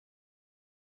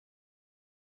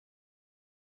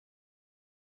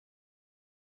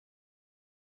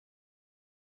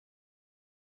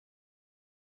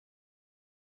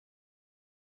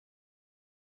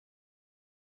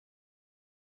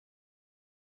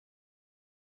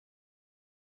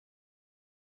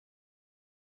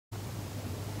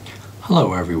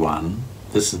Hello everyone,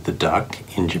 this is the Duck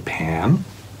in Japan,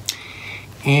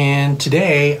 and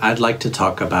today I'd like to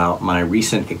talk about my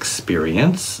recent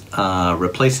experience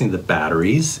replacing the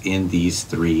batteries in these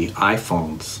three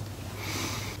iPhones.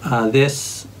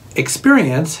 This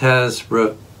experience has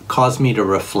caused me to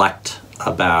reflect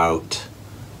about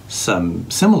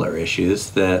some similar issues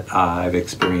that I've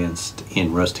experienced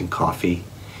in roasting coffee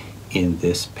in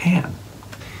this pan.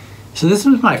 So this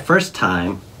was my first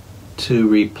time to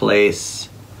replace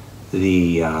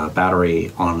the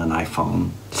battery on an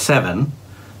iPhone 7,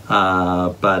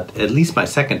 but at least my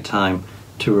second time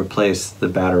to replace the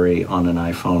battery on an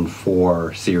iPhone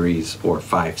 4 series or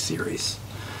 5 series.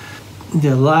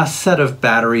 The last set of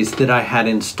batteries that I had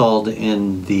installed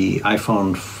in the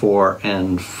iPhone 4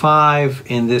 and 5,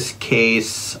 in this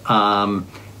case,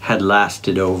 had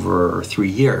lasted over 3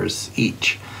 years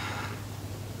each.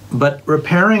 But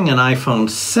repairing an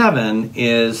iPhone 7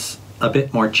 is a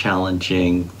bit more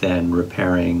challenging than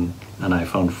repairing an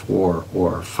iPhone 4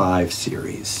 or 5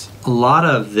 series. A lot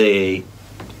of the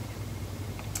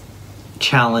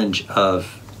challenge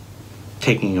of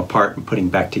taking apart and putting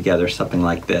back together something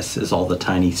like this is all the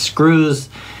tiny screws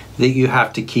that you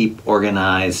have to keep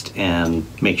organized and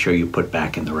make sure you put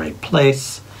back in the right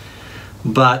place.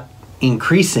 But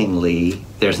increasingly,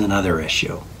 there's another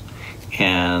issue,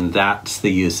 and that's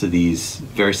the use of these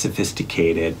very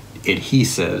sophisticated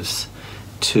adhesives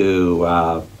to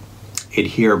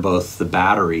adhere both the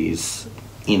batteries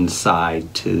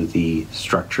inside to the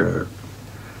structure,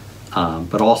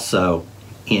 but also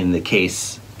in the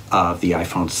case of the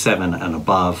iPhone 7 and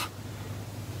above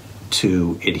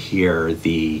to adhere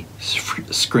the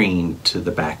screen to the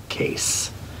back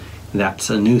case. That's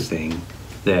a new thing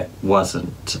that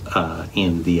wasn't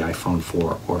in the iPhone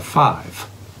 4 or 5.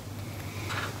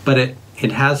 But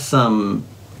it has some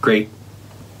great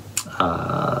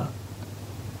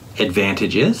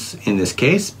advantages in this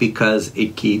case, because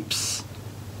it keeps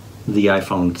the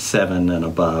iPhone 7 and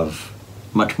above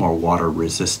much more water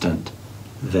resistant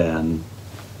than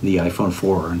the iPhone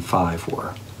 4 and 5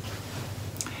 were.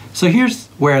 So here's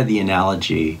where the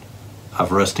analogy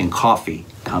of roasting coffee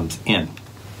comes in.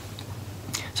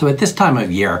 So at this time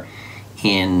of year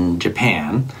in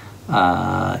Japan,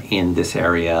 in this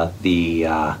area,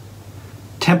 the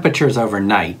temperatures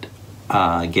overnight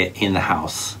in the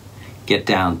house get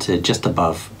down to just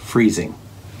above freezing,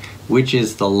 which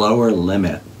is the lower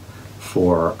limit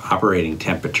for operating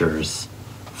temperatures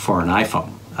for an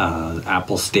iPhone.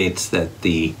 Apple states that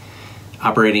the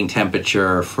operating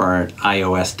temperature for an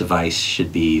iOS device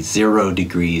should be 0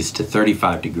 degrees to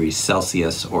 35 degrees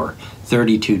Celsius or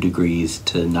 32 degrees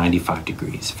to 95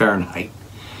 degrees Fahrenheit.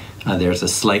 There's a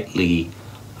slightly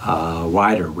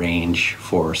wider range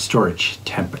for storage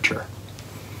temperature.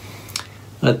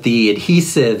 But the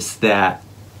adhesives that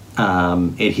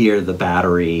adhere the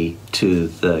battery to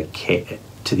the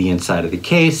inside of the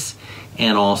case,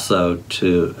 and also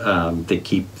to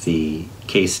keep the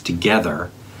case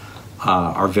together,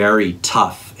 are very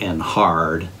tough and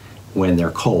hard when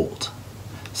they're cold.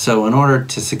 So in order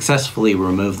to successfully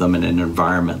remove them in an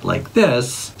environment like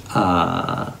this,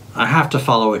 I have to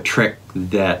follow a trick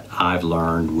that I've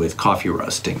learned with coffee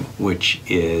roasting, which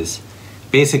is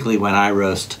basically when I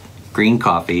roast green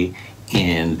coffee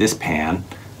in this pan,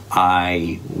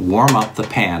 I warm up the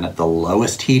pan at the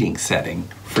lowest heating setting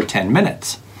for 10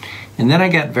 minutes. And then I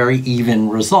get very even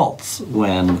results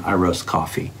when I roast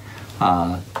coffee.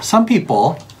 Some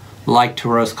people like to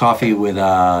roast coffee with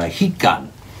a heat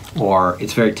gun, or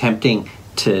it's very tempting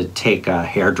to take a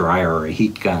hairdryer or a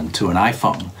heat gun to an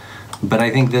iPhone. But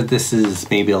I think that this is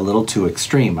maybe a little too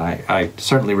extreme. I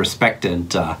certainly respect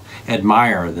and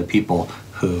admire the people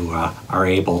who are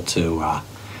able to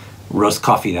roast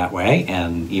coffee that way,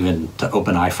 and even to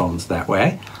open iPhones that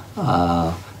way.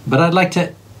 But I'd like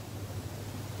to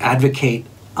advocate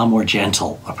a more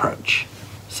gentle approach.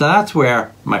 So that's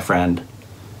where my friend,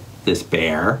 this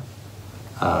bear,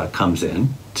 comes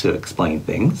in to explain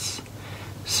things.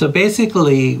 So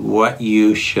basically what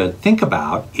you should think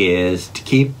about is to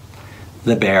keep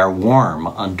the bear warm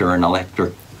under an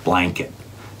electric blanket.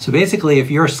 So basically,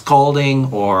 if you're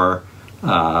scalding or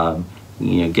burning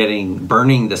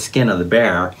the skin of the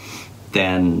bear,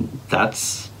 then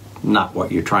that's not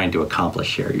what you're trying to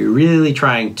accomplish here. You're really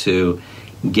trying to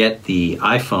get the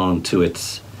iPhone to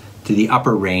the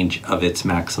upper range of its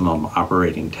maximum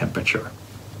operating temperature.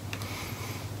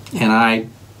 And I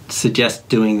suggest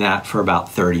doing that for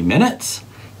about 30 minutes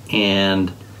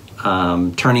and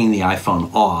turning the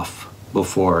iPhone off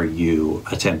before you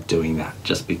attempt doing that,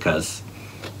 just because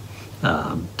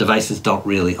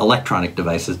electronic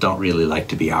devices don't really like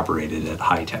to be operated at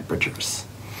high temperatures.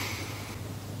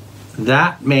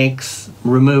 that makes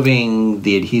removing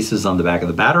the adhesives on the back of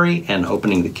the battery and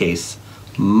opening the case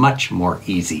much more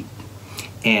easy.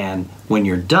 And when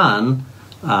you're done,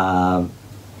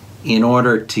 in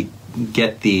order to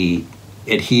get the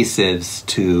adhesives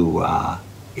to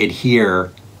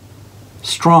adhere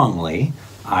strongly,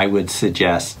 I would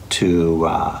suggest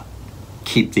to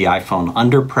keep the iPhone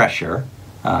under pressure.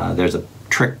 There's a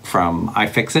trick from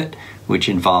iFixit, which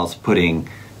involves putting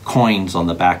coins on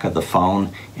the back of the phone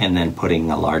and then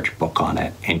putting a large book on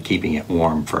it and keeping it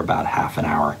warm for about half an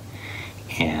hour.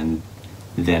 And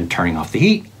then turning off the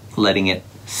heat, letting it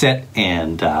sit,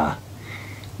 and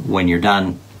when you're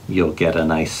done, you'll get a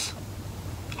nice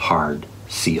hard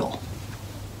seal.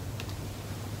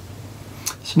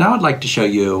 So now I'd like to show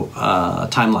you a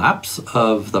time lapse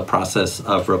of the process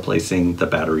of replacing the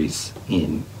batteries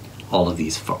in all of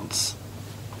these phones.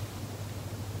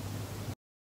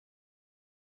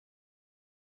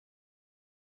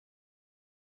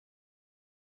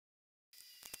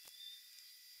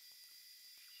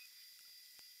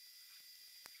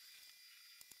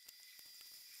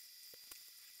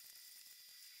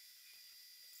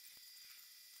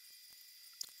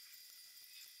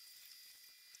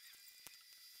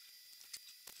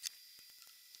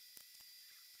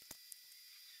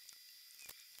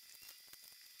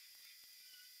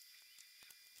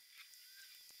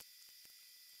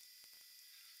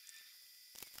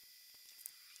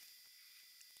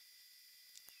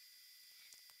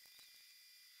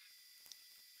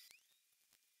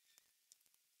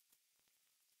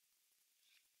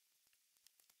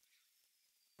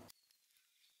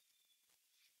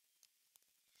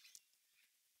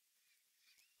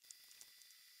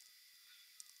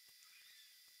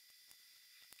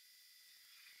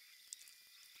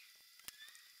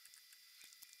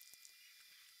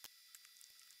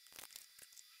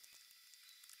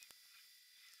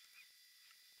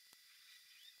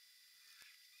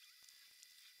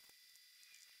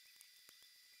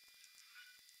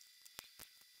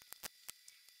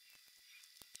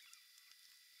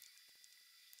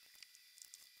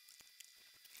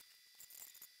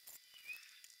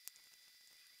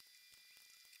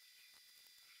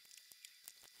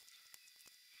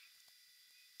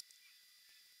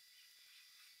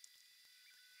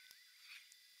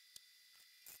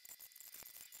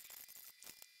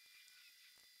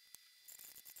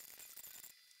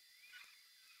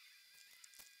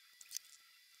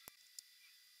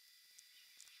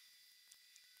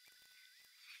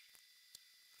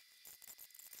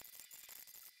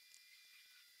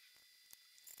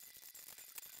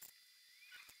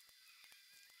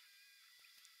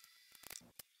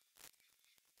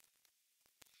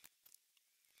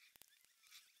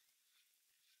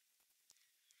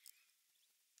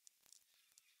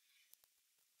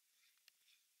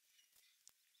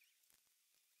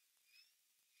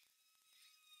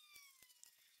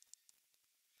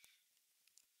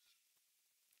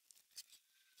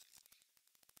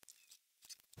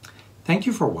 Thank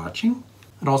you for watching.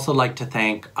 I'd also like to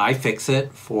thank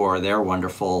iFixit for their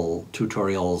wonderful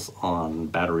tutorials on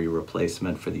battery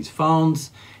replacement for these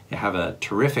phones. They have a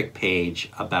terrific page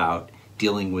about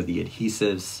dealing with the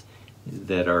adhesives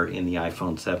that are in the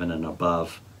iPhone 7 and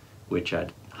above, which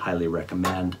I'd highly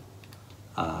recommend.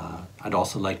 I'd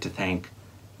also like to thank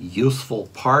Useful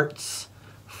Parts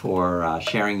for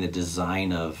sharing the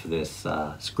design of this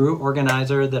screw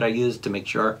organizer that I used to make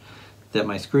sure that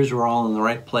my screws were all in the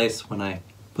right place when I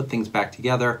put things back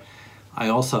together. I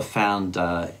also found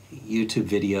YouTube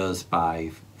videos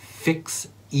by Fix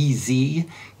EZ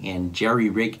and Jerry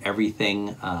Rig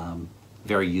Everything,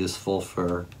 very useful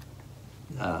for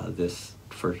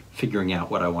for figuring out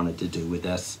what I wanted to do with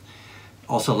this.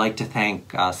 Also like to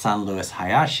thank San Luis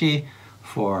Hayashi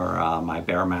for my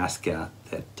bear mascot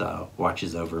that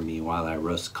watches over me while I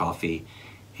roast coffee.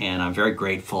 And I'm very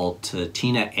grateful to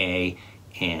Tina A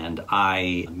and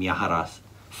Miyahara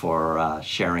for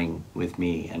sharing with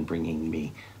me and bringing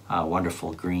me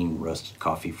wonderful green roasted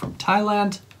coffee from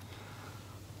Thailand.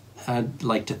 I'd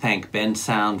like to thank Ben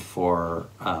Sound for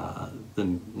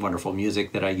the wonderful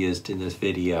music that I used in this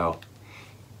video.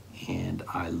 And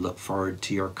I look forward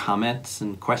to your comments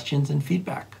and questions and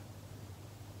feedback.